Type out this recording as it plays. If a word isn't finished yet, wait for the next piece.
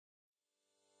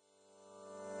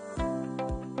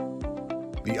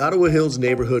The Ottawa Hills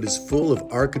neighborhood is full of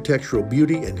architectural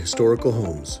beauty and historical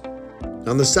homes.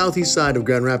 On the southeast side of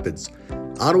Grand Rapids,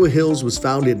 Ottawa Hills was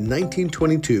founded in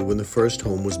 1922 when the first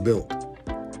home was built.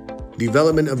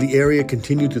 Development of the area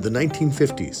continued through the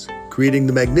 1950s, creating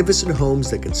the magnificent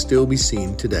homes that can still be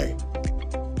seen today.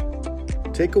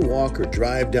 Take a walk or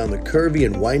drive down the curvy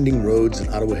and winding roads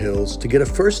in Ottawa Hills to get a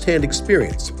first-hand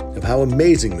experience of how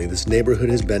amazingly this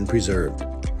neighborhood has been preserved.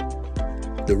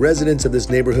 The residents of this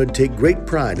neighborhood take great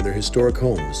pride in their historic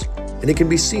homes, and it can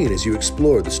be seen as you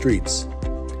explore the streets.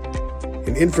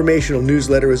 An informational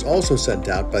newsletter is also sent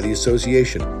out by the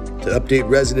association to update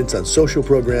residents on social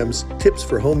programs, tips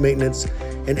for home maintenance,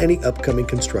 and any upcoming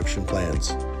construction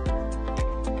plans.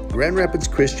 Grand Rapids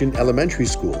Christian Elementary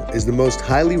School is the most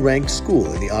highly ranked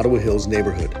school in the Ottawa Hills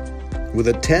neighborhood. With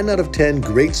a 10 out of 10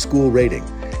 great school rating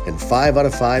and 5 out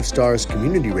of 5 stars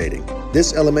community rating,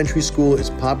 this elementary school is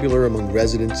popular among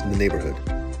residents in the neighborhood.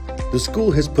 The school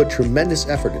has put tremendous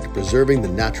effort into preserving the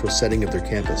natural setting of their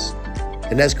campus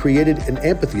and has created an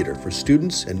amphitheater for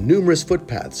students and numerous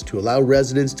footpaths to allow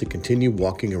residents to continue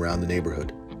walking around the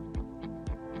neighborhood.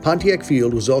 Pontiac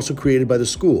Field was also created by the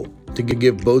school to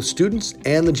give both students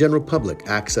and the general public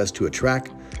access to a track,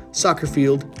 soccer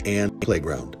field, and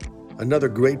playground. Another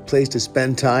great place to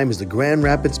spend time is the Grand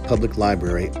Rapids Public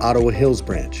Library, Ottawa Hills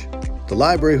branch. The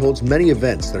library holds many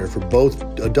events that are for both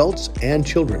adults and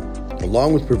children,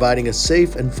 along with providing a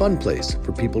safe and fun place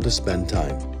for people to spend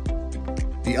time.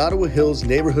 The Ottawa Hills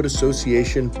Neighborhood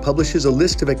Association publishes a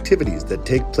list of activities that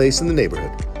take place in the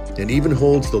neighborhood and even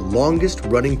holds the longest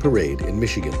running parade in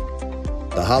Michigan.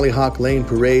 The Hollyhock Lane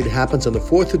Parade happens on the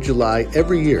 4th of July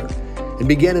every year and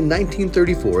began in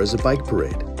 1934 as a bike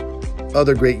parade.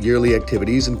 Other great yearly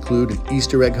activities include an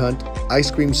Easter egg hunt,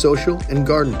 ice cream social, and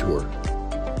garden tour.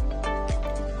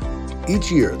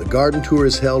 Each year, the garden tour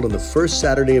is held on the first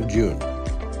Saturday of June,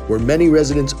 where many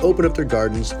residents open up their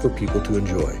gardens for people to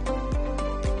enjoy.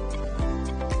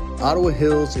 Ottawa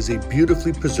Hills is a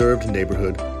beautifully preserved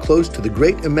neighborhood close to the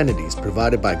great amenities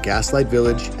provided by Gaslight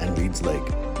Village and Reeds Lake.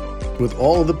 With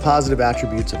all of the positive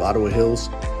attributes of Ottawa Hills,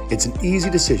 it's an easy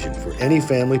decision for any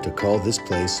family to call this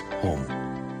place home.